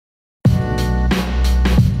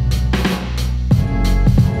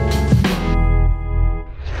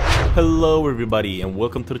Hello everybody and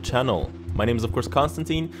welcome to the channel. My name is of course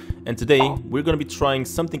Stantin, and today we're gonna be trying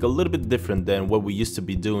something a little bit different than what we used to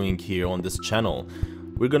be doing here on this channel.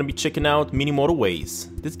 We're gonna be checking out Mini Motorways.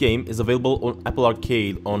 This game is available on Apple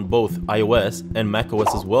Arcade on both iOS and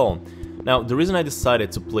macOS as well. Now the reason I decided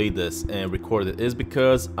to play this and record it is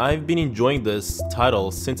because I've been enjoying this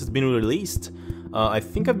title since it's been released. I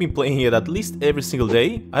think I've been playing it at least every single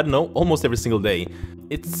day. I don't know, almost every single day.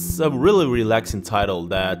 It's a really relaxing title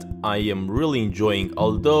that I am really enjoying,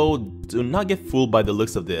 although do not get fooled by the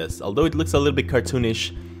looks of this. Although it looks a little bit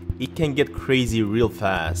cartoonish, it can get crazy real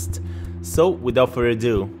fast. So without further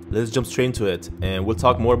ado, let's jump straight into it and we'll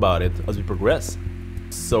talk more about it as we progress.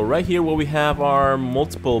 So right here what we have are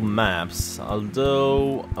multiple maps,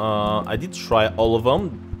 although I did try all of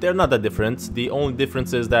them. They're not that different. The only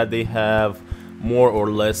difference is that they have more or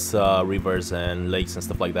less rivers and lakes and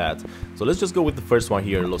stuff like that. So let's just go with the first one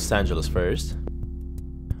here, Los Angeles first.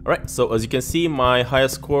 Alright, so as you can see, my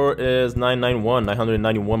highest score is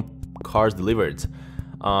 991 cars delivered.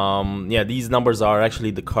 Yeah, these numbers are actually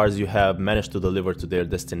the cars you have managed to deliver to their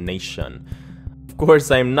destination. Of course,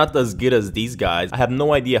 I am not as good as these guys. I have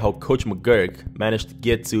no idea how Coach McGurk managed to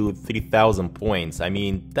get to 3,000 points. I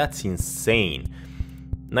mean, that's insane.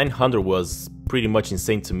 900 was pretty much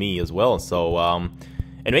insane to me as well. So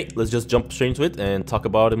anyway, let's just jump straight into it and talk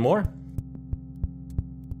about it more.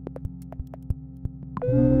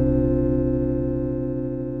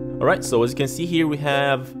 Alright, so as you can see here, we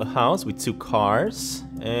have a house with 2 cars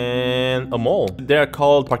and a mall. They are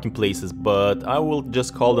called parking places, but I will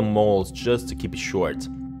just call them malls just to keep it short.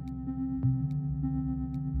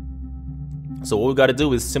 So what we gotta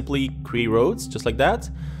do is simply create roads just like that,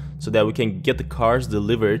 so that we can get the cars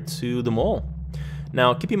delivered to the mall.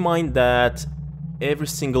 Now keep in mind that every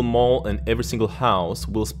single mall and every single house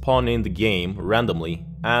will spawn in the game randomly,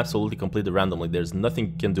 absolutely completely randomly. There's nothing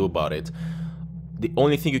you can do about it. The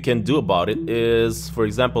only thing you can do about it is, for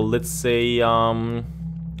example, let's say, I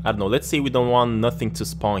don't know, let's say we don't want nothing to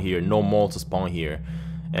spawn here, no mall to spawn here.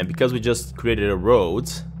 And because we just created a road,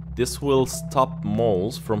 this will stop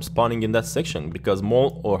malls from spawning in that section, because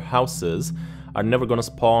mall or houses are never gonna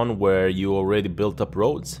spawn where you already built up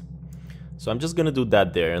roads. So I'm just gonna do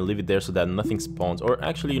that there and leave it there so that nothing spawns. Or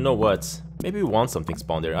actually, you know what? Maybe we want something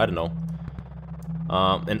spawned there, I don't know.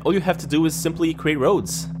 And all you have to do is simply create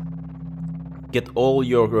roads. Get all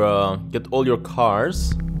your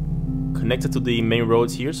cars connected to the main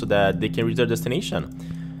roads here so that they can reach their destination.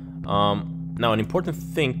 Now an important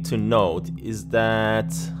thing to note is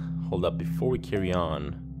that, hold up, before we carry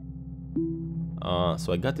on.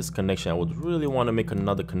 So I got this connection. I would really want to make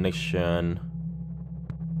another connection.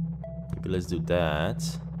 Maybe let's do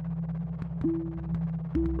that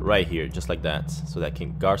right here, just like that, so that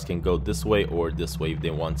cars can go this way or this way if they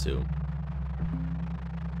want to.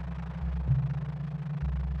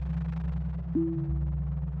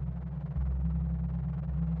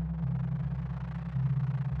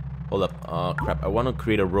 Hold up, crap, I want to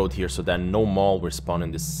create a road here so that no mall will spawn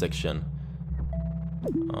in this section.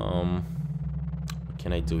 What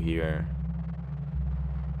can I do here?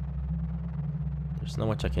 There's not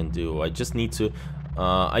much I can do. I just need to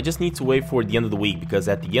wait for the end of the week, because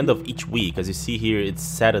at the end of each week, as you see here, it's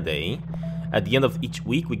Saturday. At the end of each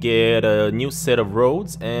week, we get a new set of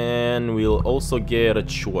roads, and we'll also get a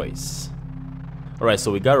choice. Alright,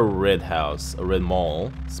 so we got a red house, a red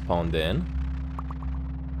mall spawned in.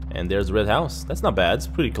 And there's a red house. That's not bad, it's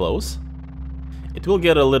pretty close. It will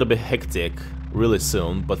get a little bit hectic really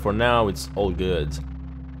soon, but for now it's all good.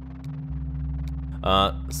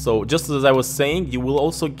 So just as I was saying, you will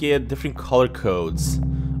also get different color codes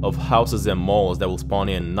of houses and malls that will spawn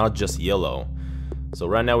in, not just yellow. So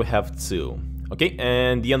right now we have 2. Okay,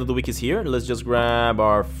 and the end of the week is here. Let's just grab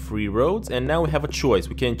our free roads, and now we have a choice.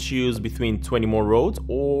 We can choose between 20 more roads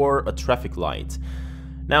or a traffic light.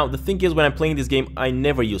 Now the thing is, when I'm playing this game, I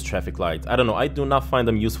never use traffic lights. I don't know, I do not find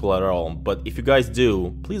them useful at all. But if you guys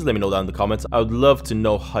do, please let me know down in the comments. I would love to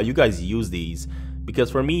know how you guys use these, because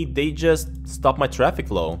for me, they just stop my traffic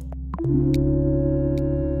flow.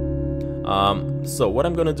 So what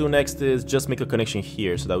I'm gonna do next is just make a connection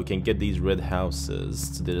here so that we can get these red houses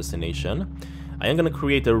to the destination. I am gonna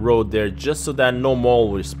create a road there just so that no mall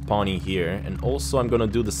will spawn in here, and also I'm gonna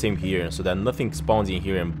do the same here so that nothing spawns in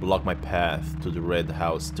here and block my path to the red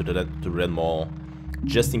house, to the red mall,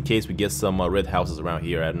 just in case we get some red houses around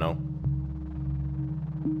here. I don't know.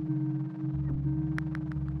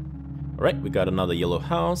 Alright, we got another yellow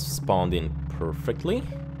house spawned in perfectly.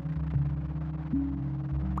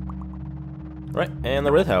 Alright, and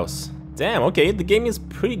the red house. Damn, okay, the game is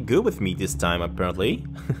pretty good with me this time, apparently.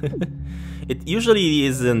 it usually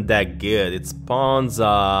isn't that good. It spawns,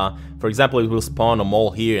 for example, it will spawn a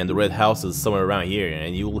mall here and the red houses somewhere around here,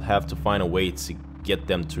 and you will have to find a way to get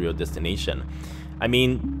them to your destination. I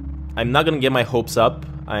mean, I'm not gonna get my hopes up.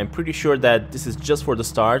 I'm pretty sure that this is just for the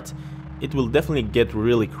start. It will definitely get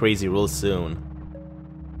really crazy real soon.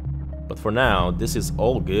 But for now, this is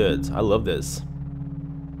all good. I love this.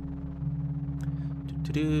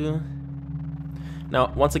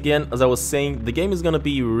 Now, once again, as I was saying, the game is gonna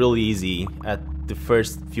be really easy at the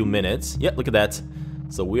first few minutes. Yeah, look at that.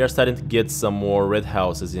 So we are starting to get some more red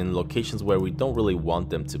houses in locations where we don't really want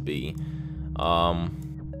them to be.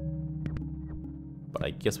 But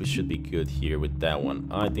I guess we should be good here with that one.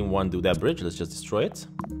 I didn't want to do that bridge. Let's just destroy it.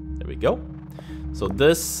 There we go. So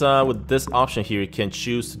this, with this option here, you can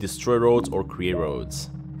choose to destroy roads or create roads.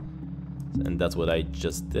 And that's what I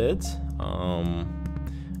just did.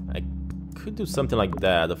 I could do something like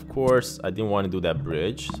that. Of course, I didn't want to do that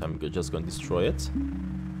bridge, so I'm just going to destroy it.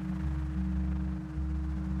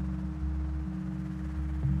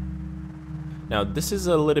 Now, this is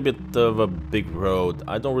a little bit of a big road.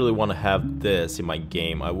 I don't really want to have this in my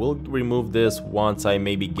game. I will remove this once I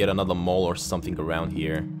maybe get another mall or something around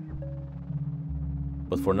here.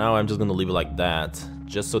 But for now, I'm just going to leave it like that,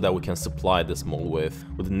 just so that we can supply this mall with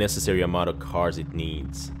the necessary amount of cars it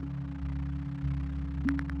needs.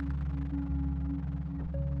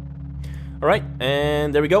 Alright,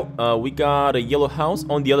 and there we go. We got a yellow house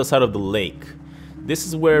on the other side of the lake. This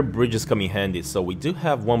is where bridges come in handy, so we do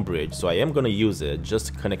have one bridge, so I am gonna use it just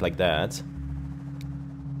to connect like that.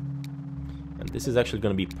 And this is actually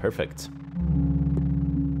gonna be perfect.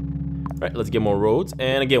 Right, let's get more roads.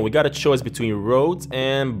 And again, we got a choice between roads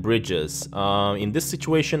and bridges. In this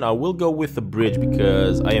situation, I will go with the bridge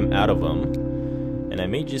because I am out of them. And I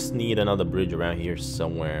may just need another bridge around here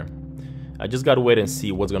somewhere. I just gotta wait and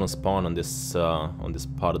see what's gonna spawn on this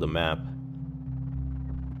part of the map.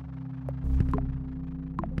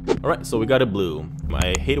 Alright, so we got a blue.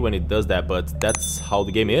 I hate when it does that, but that's how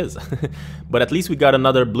the game is. But at least we got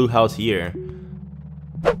another blue house here.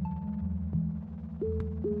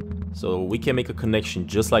 So we can make a connection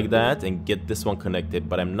just like that and get this one connected,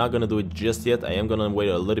 but I'm not gonna do it just yet. I am gonna wait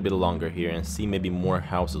a little bit longer here and see maybe more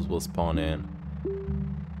houses will spawn in.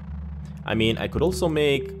 I mean, I could also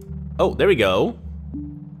make... Oh, there we go.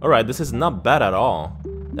 Alright, this is not bad at all.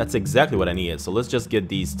 That's exactly what I needed, so let's just get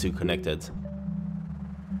these two connected.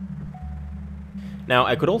 Now,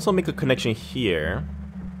 I could also make a connection here,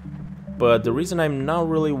 but the reason I'm not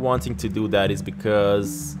really wanting to do that is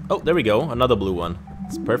because... Oh, there we go, another blue one.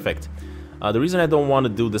 It's perfect. The reason I don't want to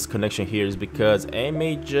do this connection here is because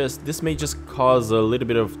this may just cause a little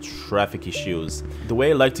bit of traffic issues. The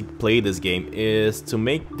way I like to play this game is to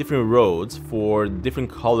make different roads for different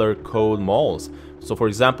color code malls. So for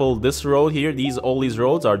example, this road here, all these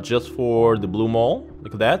roads are just for the blue mall.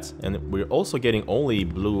 Look at that. And we're also getting only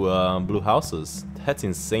blue houses. That's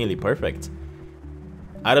insanely perfect.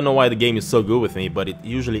 I don't know why the game is so good with me, but it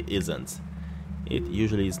usually isn't. It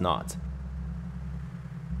usually is not.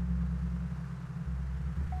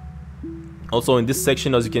 Also in this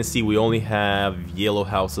section, as you can see, we only have yellow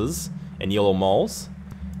houses and yellow malls.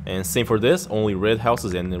 And same for this, only red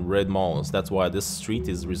houses and red malls. That's why this street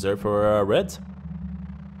is reserved for red.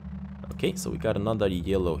 Okay, so we got another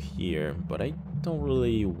yellow here, but I don't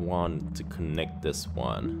really want to connect this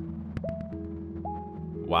one.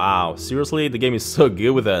 Wow, seriously, the game is so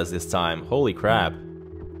good with us this time. Holy crap.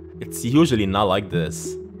 It's usually not like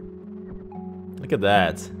this. Look at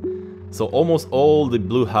that. So almost all the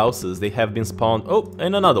blue houses, they have been spawned... Oh,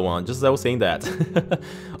 and another one, just as I was saying that.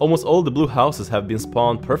 Almost all the blue houses have been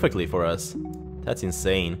spawned perfectly for us. That's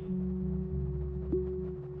insane.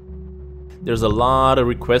 There's a lot of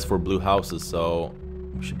requests for blue houses, so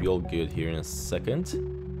we should be all good here in a second.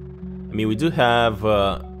 I mean, we do have...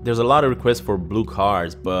 there's a lot of requests for blue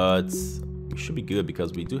cars, but we should be good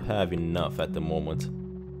because we do have enough at the moment.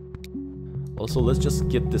 Also, let's just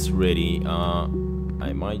get this ready.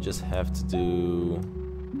 I might just have to do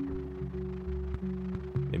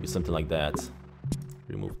maybe something like that.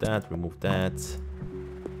 Remove that, remove that.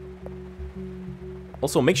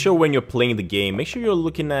 Also, make sure when you're playing the game, make sure you're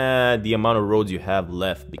looking at the amount of roads you have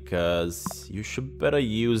left, because you should better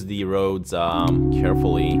use the roads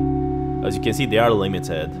carefully. As you can see, they are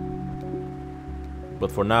limited.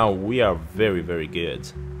 But for now, we are very, very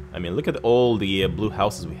good. I mean, look at all the blue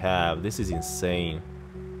houses we have. This is insane.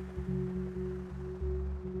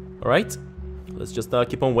 Alright, let's just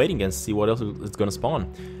keep on waiting and see what else is gonna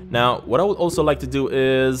spawn. Now, what I would also like to do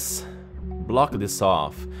is block this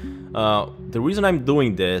off. The reason I'm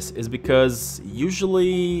doing this is because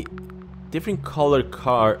usually different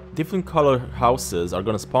color houses are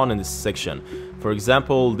gonna spawn in this section. For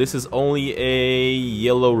example, this is only a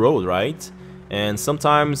yellow road, right? And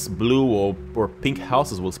sometimes blue or pink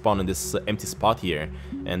houses will spawn in this empty spot here,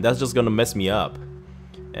 and that's just gonna mess me up.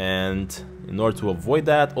 And in order to avoid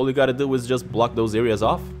that, all you gotta do is just block those areas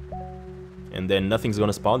off, and then nothing's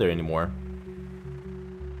gonna spawn there anymore.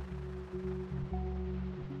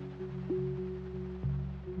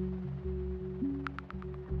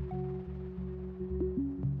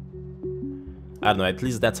 I don't know, at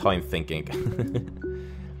least that's how I'm thinking.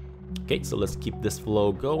 Okay, so let's keep this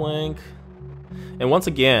flow going. And once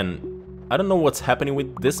again, I don't know what's happening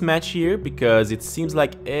with this match here, because it seems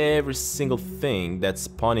like every single thing that's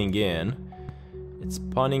spawning in, it's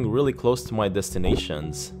spawning really close to my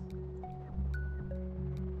destinations.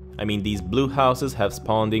 I mean, these blue houses have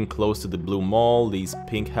spawned in close to the blue mall, these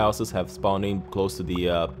pink houses have spawned in close to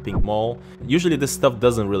the pink mall. Usually this stuff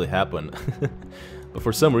doesn't really happen. But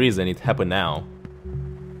for some reason it happened now.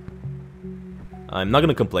 I'm not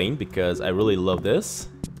gonna complain because I really love this.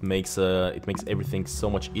 It makes everything so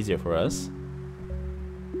much easier for us.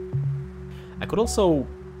 I could also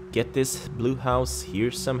get this blue house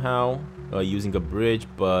here somehow using a bridge,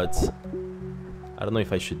 but I don't know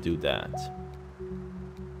if I should do that.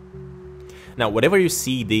 Now, whenever you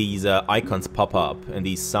see these icons pop up and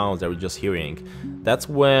these sounds that we're just hearing, that's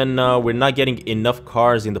when we're not getting enough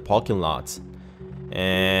cars in the parking lot.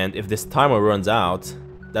 And if this timer runs out,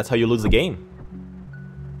 that's how you lose the game.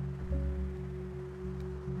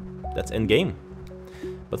 That's end game.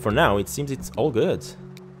 But for now, it seems it's all good.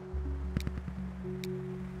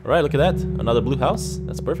 Alright, look at that. Another blue house.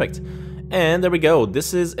 That's perfect. And there we go.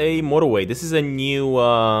 This is a motorway. This is a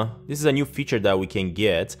new feature that we can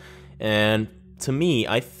get. And to me,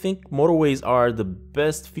 I think motorways are the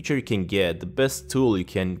best feature you can get, the best tool you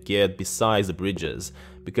can get besides the bridges,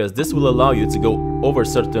 because this will allow you to go over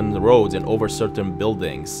certain roads and over certain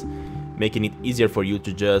buildings, making it easier for you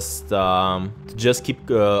to just keep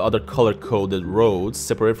other color-coded roads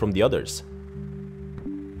separate from the others.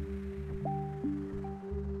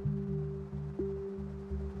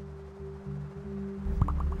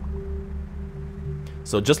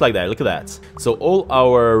 So just like that, look at that. So all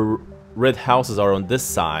our red houses are on this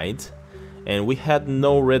side, and we had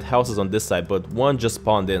no red houses on this side, but one just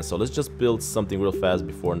spawned in. So let's just build something real fast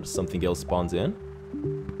before something else spawns in.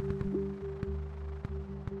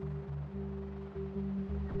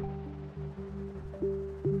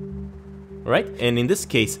 Alright, and in this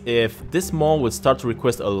case, if this mall would start to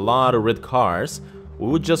request a lot of red cars, we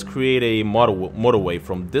would just create a motorway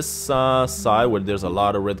from this side where there's a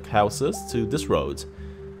lot of red houses to this road.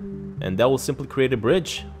 And that will simply create a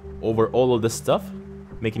bridge over all of this stuff,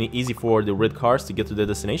 making it easy for the red cars to get to their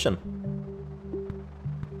destination.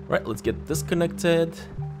 Right, let's get this connected.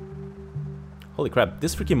 Holy crap,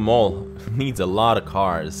 this freaking mall needs a lot of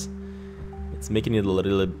cars. It's making it a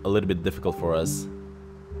little bit difficult for us.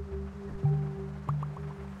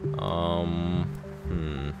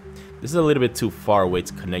 This is a little bit too far away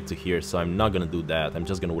to connect to here, so I'm not gonna do that. I'm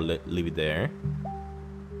just gonna leave it there.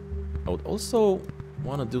 I would also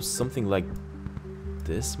want to do something like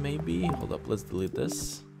this, maybe. Hold up, let's delete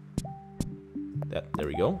this. There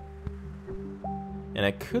we go. And I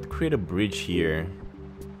could create a bridge here,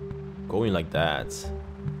 going like that.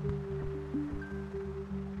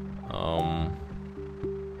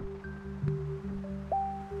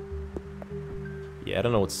 Yeah, I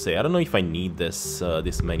don't know what to say. I don't know if I need this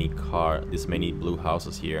this many blue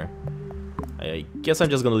houses here. I guess I'm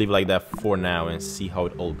just gonna leave it like that for now and see how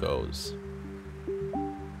it all goes.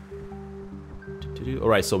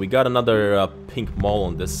 Alright, so we got another pink mall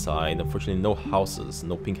on this side. Unfortunately, no houses,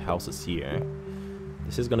 no pink houses here.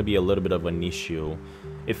 This is gonna be a little bit of an issue.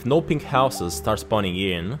 If no pink houses start spawning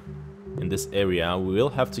in this area, we will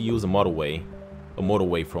have to use a motorway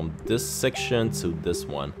from this section to this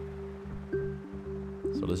one.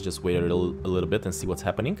 So let's just wait a little bit and see what's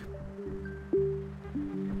happening.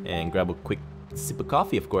 And grab a quick sip of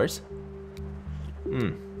coffee, of course.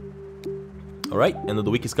 Alright, end of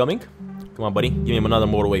the week is coming. Come on, buddy, give me another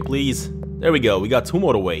motorway, please. There we go, we got 2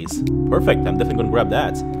 motorways. Perfect, I'm definitely gonna grab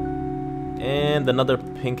that. And another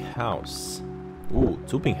pink house. Ooh,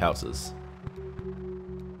 2 pink houses.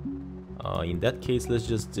 In that case, let's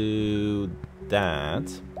just do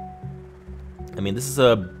that. I mean, this is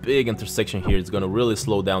a big intersection here. It's gonna really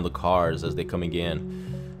slow down the cars as they're coming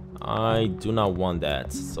in. I do not want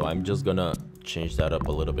that, so I'm just gonna change that up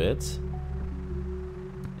a little bit.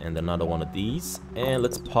 And another one of these. And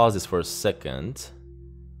let's pause this for a second.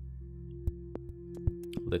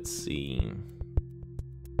 Let's see.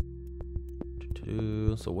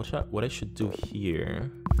 So what I should do here,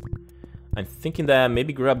 I'm thinking that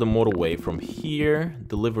maybe grab the motorway from here,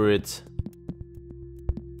 deliver it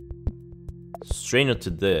straight into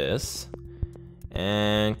this,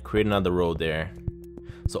 and create another road there.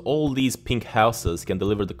 So all these pink houses can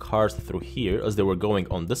deliver the cars through here as they were going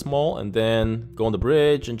on this mall, and then go on the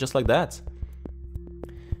bridge, and just like that.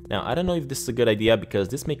 Now, I don't know if this is a good idea because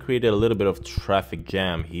this may create a little bit of traffic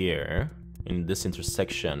jam here in this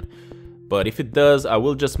intersection. But if it does, I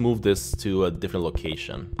will just move this to a different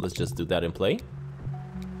location. Let's just do that in play.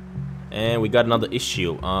 And we got another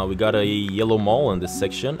issue. We got a yellow mall in this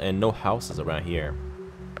section and no houses around here.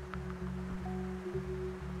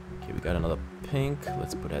 Okay, we got another pink.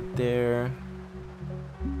 Let's put that there.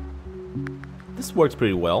 This works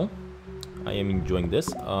pretty well. I am enjoying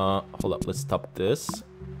this. Hold up, let's stop this.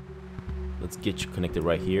 Let's get you connected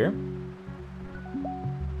right here.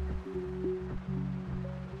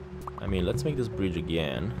 I mean, let's make this bridge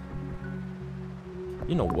again.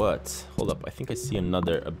 You know what? Hold up, I think I see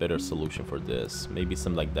a better solution for this. Maybe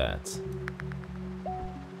something like that.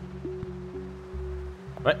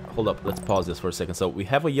 Right, hold up, let's pause this for a second. So we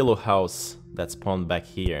have a yellow house that spawned back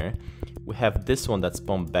here. We have this one that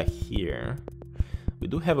spawned back here. We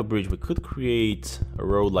do have a bridge. We could create a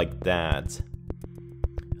road like that.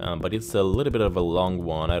 But it's a little bit of a long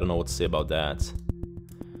one. I don't know what to say about that.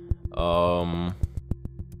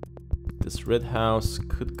 This red house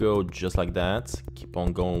could go just like that. Keep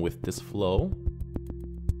on going with this flow.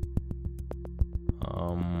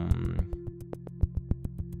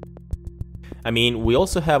 I mean, we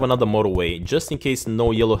also have another motorway. Just in case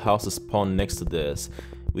no yellow houses spawn next to this,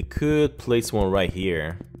 we could place one right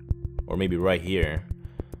here. Or maybe right here.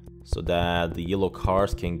 So that the yellow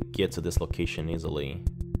cars can get to this location easily.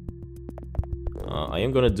 I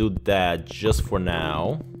am gonna do that just for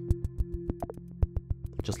now.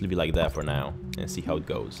 Just leave it like that for now and see how it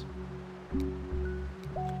goes.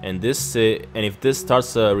 And this, and if this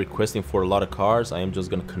starts requesting for a lot of cars, I am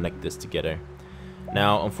just gonna connect this together.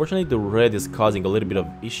 Now, unfortunately, the red is causing a little bit of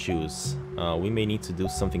issues. We may need to do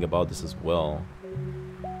something about this as well.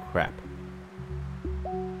 Crap.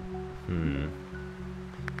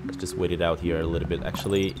 Let's just wait it out here a little bit.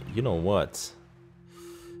 Actually, you know what?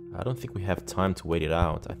 I don't think we have time to wait it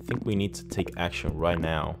out. I think we need to take action right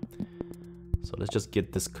now. So let's just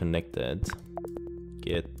get this connected.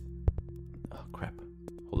 Oh crap.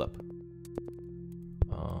 Hold up.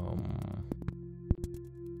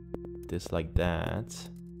 This like that.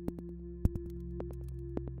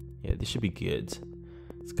 Yeah, this should be good.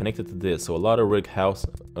 It's connected to this, so a lot of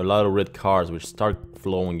red cars will start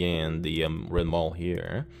flowing in the red mall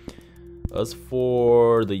here. As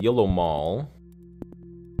for the yellow mall,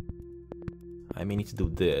 I may need to do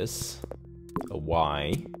this. A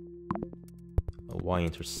Y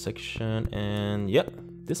intersection, and yep,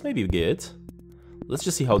 this may be good. Let's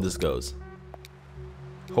just see how this goes.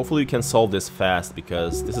 Hopefully we can solve this fast,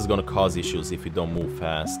 because this is gonna cause issues if we don't move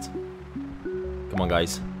fast. Come on,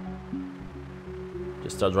 guys.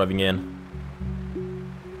 Just start driving in.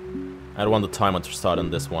 I don't want the timer to start on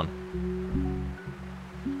this one.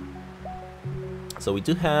 So we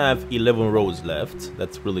do have 11 roads left.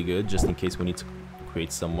 That's really good, just in case we need to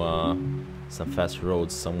create some fast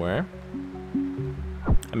roads somewhere.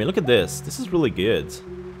 I mean, look at this. This is really good.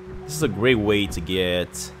 This is a great way to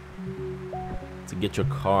get your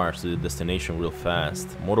cars to the destination real fast.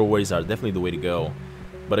 Motorways are definitely the way to go.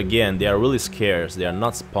 But again, they are really scarce. They are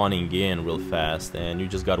not spawning in real fast, and you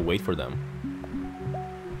just gotta wait for them.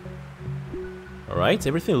 Alright,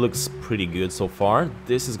 everything looks pretty good so far.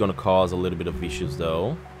 This is gonna cause a little bit of issues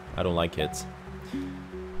though. I don't like it.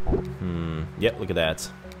 Yeah, look at that.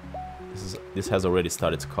 This has already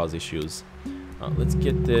started to cause issues. Let's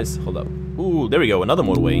get this. Hold up. Ooh, there we go. Another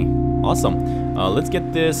motorway. Awesome. Let's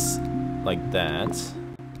get this like that.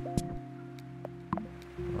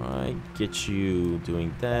 Alright, get you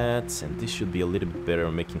doing that. And this should be a little bit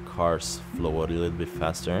better, making cars flow a little bit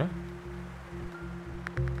faster.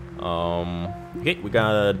 Okay, we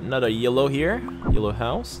got another yellow here. Yellow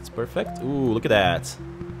house. It's perfect. Ooh, look at that.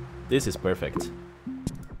 This is perfect.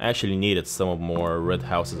 I actually needed some more red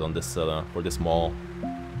houses on this for this mall,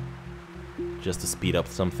 just to speed up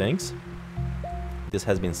some things. This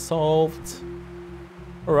has been solved.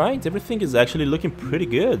 Alright, everything is actually looking pretty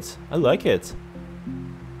good. I like it.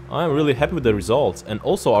 I'm really happy with the results, and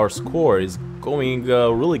also our score is going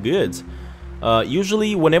really good.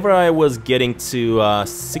 Usually whenever I was getting to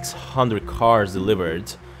 600 cars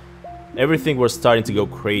delivered, everything was starting to go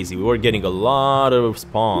crazy. We were getting a lot of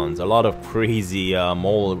spawns, a lot of crazy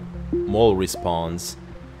mall respawns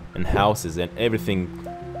and houses, and everything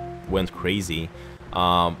went crazy.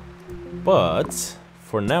 But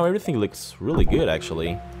for now everything looks really good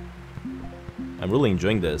actually. I'm really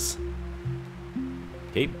enjoying this.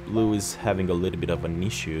 Okay, blue is having a little bit of an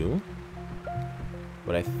issue,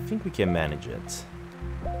 but I think we can manage it.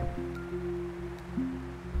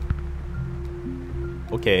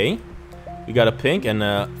 Okay, we got a pink, and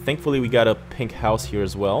thankfully we got a pink house here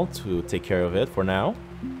as well to take care of it for now.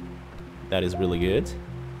 That is really good.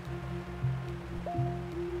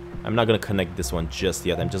 I'm not gonna connect this one just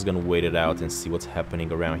yet. I'm just gonna wait it out and see what's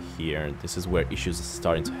happening around here. This is where issues are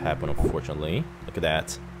starting to happen, unfortunately. Look at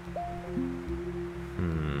that.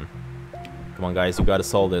 Come on, guys, you gotta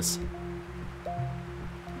solve this.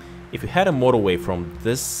 If you had a motorway from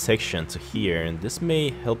this section to here, and this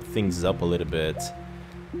may help things up a little bit,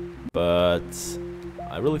 but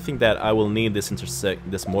I really think that I will need this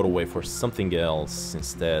motorway for something else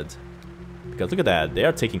instead. Because look at that, they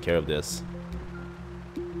are taking care of this.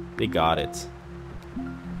 They got it.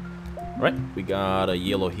 Alright, we got a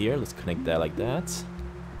yellow here. Let's connect that like that.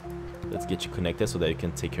 Let's get you connected so that you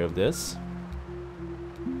can take care of this.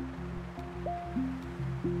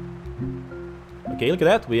 Okay, look at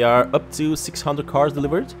that. We are up to 600 cars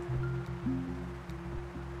delivered.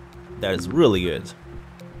 That is really good.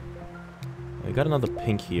 We got another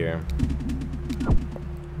pink here.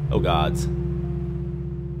 Oh god.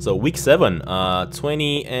 So week 7,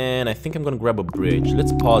 20, and I think I'm gonna grab a bridge.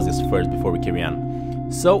 Let's pause this first before we carry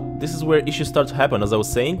on. So this is where issues start to happen, as I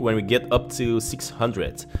was saying, when we get up to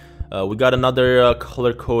 600. We got another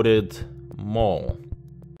color-coded mall.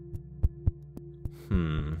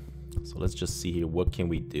 So let's just see here, what can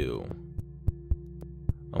we do?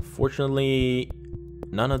 Unfortunately,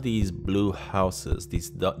 none of these blue houses, these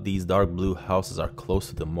dark blue houses are close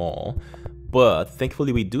to the mall, but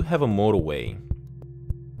thankfully we do have a motorway.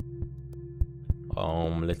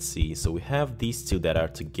 Let's see, so we have these two that are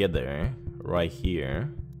together right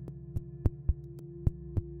here.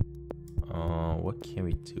 What can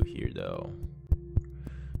we do here though?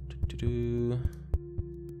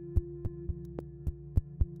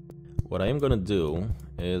 What I am gonna do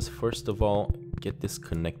is first of all get this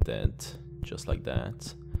connected just like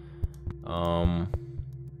that. I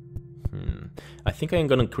think I'm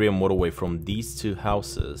gonna create a motorway from these two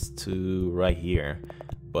houses to right here,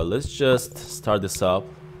 but let's just start this up.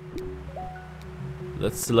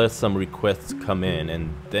 Let's let some requests come in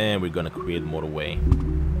and then we're gonna create a motorway.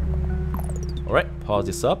 Alright, pause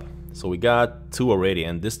this up. So we got 2 already,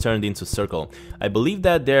 and this turned into circle. I believe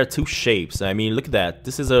that there are 2 shapes. I mean, look at that.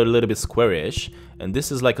 This is a little bit squarish, and this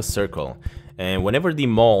is like a circle. And whenever the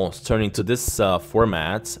malls turn into this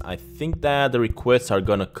format, I think that the requests are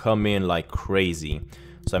gonna come in like crazy.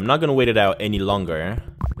 So I'm not gonna wait it out any longer.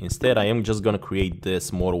 Instead, I am just gonna create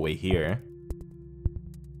this motorway here.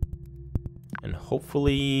 And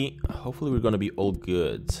hopefully we're gonna be all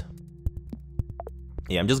good.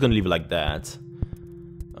 Yeah, I'm just gonna leave it like that.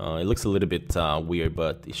 It looks a little bit weird,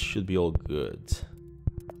 but it should be all good.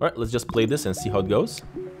 Alright, let's just play this and see how it goes.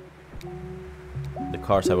 The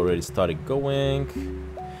cars have already started going.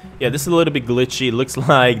 Yeah, this is a little bit glitchy. It looks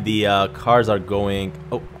like the cars are going...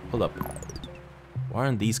 Oh, hold up. Why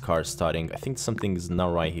aren't these cars starting? I think something is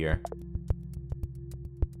not right here.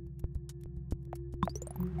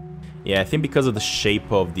 Yeah, I think because of the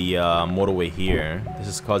shape of the motorway here, this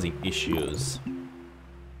is causing issues.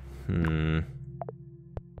 How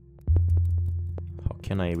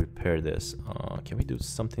can I repair this? Can we do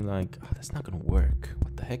something like... Oh, that's not gonna work.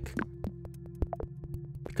 What the heck?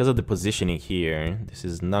 Because of the positioning here, this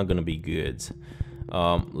is not gonna be good.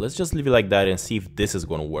 Let's just leave it like that and see if this is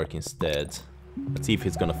gonna work instead. Let's see if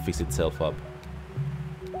it's gonna fix itself up.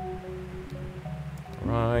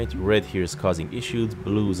 Right, red here is causing issues.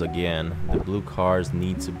 Blues again. The blue cars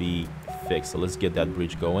need to be fixed. So let's get that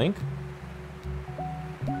bridge going.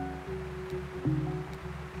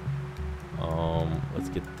 Let's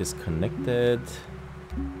get this connected.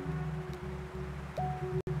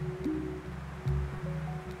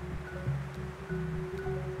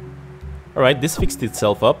 Alright, this fixed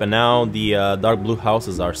itself up, and now the dark blue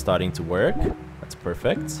houses are starting to work. That's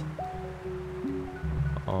perfect.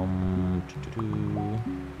 Can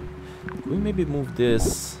we maybe move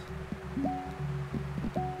this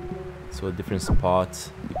to a different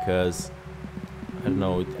spot? Because, I don't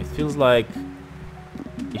know, it feels like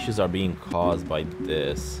issues are being caused by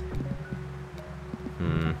this.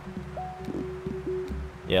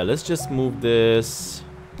 Yeah, let's just move this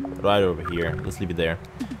right over here. Let's leave it there.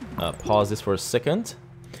 Pause this for a second.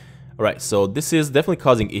 Alright, so this is definitely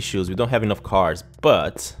causing issues. We don't have enough cars,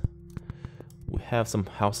 but we have some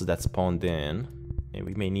houses that spawned in, and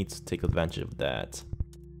we may need to take advantage of that.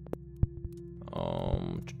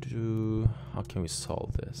 How can we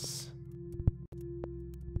solve this?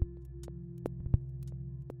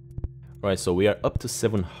 Right, so we are up to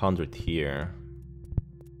 700 here.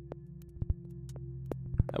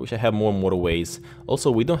 I wish I had more motorways.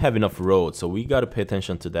 Also, we don't have enough roads, so we gotta pay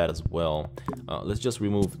attention to that as well. Let's just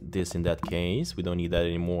remove this in that case. We don't need that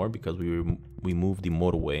anymore because we moved the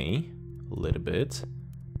motorway a little bit.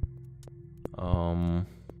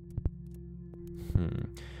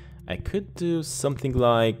 I could do something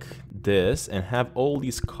like this and have all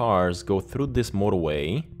these cars go through this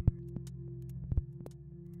motorway.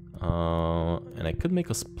 And I could make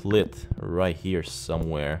a split right here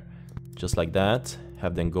somewhere, just like that.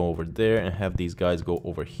 Have them go over there and have these guys go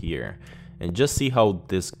over here. And just see how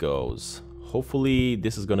this goes. Hopefully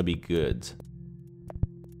this is gonna be good.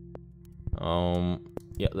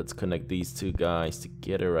 Yeah, let's connect these two guys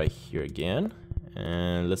together right here again.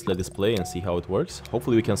 And let's let this play and see how it works.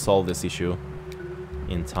 Hopefully we can solve this issue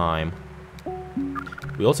in time.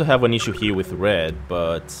 We also have an issue here with red,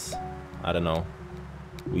 but I don't know.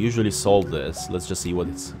 We usually solve this. Let's just see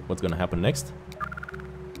what's gonna happen next.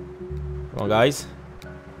 Come on, guys.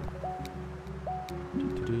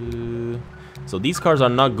 So these cars are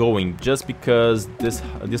not going just because this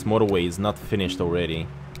motorway is not finished already.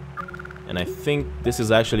 And I think this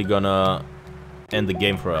is actually gonna end the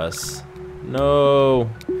game for us. No.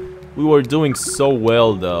 We were doing so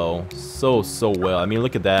well though. So well. I mean,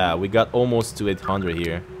 look at that. We got almost to 800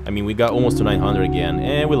 here. I mean, we got almost to 900 again.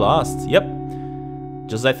 And we lost. Yep.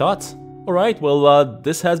 Just as I thought. Alright, well,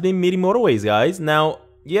 this has been Mini Motorways, guys. Now,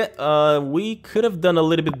 yeah, we could have done a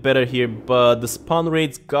little bit better here, but the spawn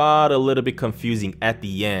rates got a little bit confusing at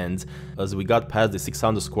the end as we got past the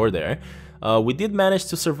 600 score there. We did manage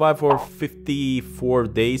to survive for 54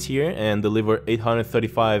 days here and deliver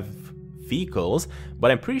 835 vehicles,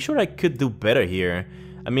 but I'm pretty sure I could do better here.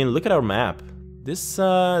 I mean, look at our map. This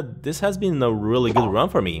has been a really good run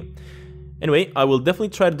for me. Anyway, I will definitely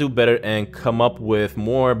try to do better and come up with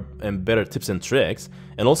more and better tips and tricks.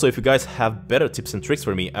 And also, if you guys have better tips and tricks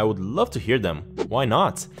for me, I would love to hear them. Why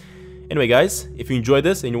not? Anyway, guys, if you enjoyed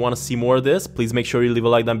this and you want to see more of this, please make sure you leave a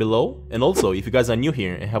like down below. And also, if you guys are new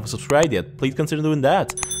here and haven't subscribed yet, please consider doing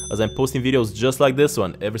that, as I'm posting videos just like this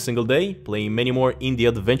one every single day, playing many more indie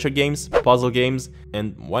adventure games, puzzle games,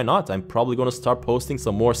 and why not? I'm probably gonna start posting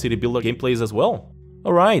some more city builder gameplays as well.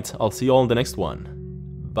 Alright, I'll see you all in the next one.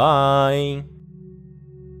 Bye!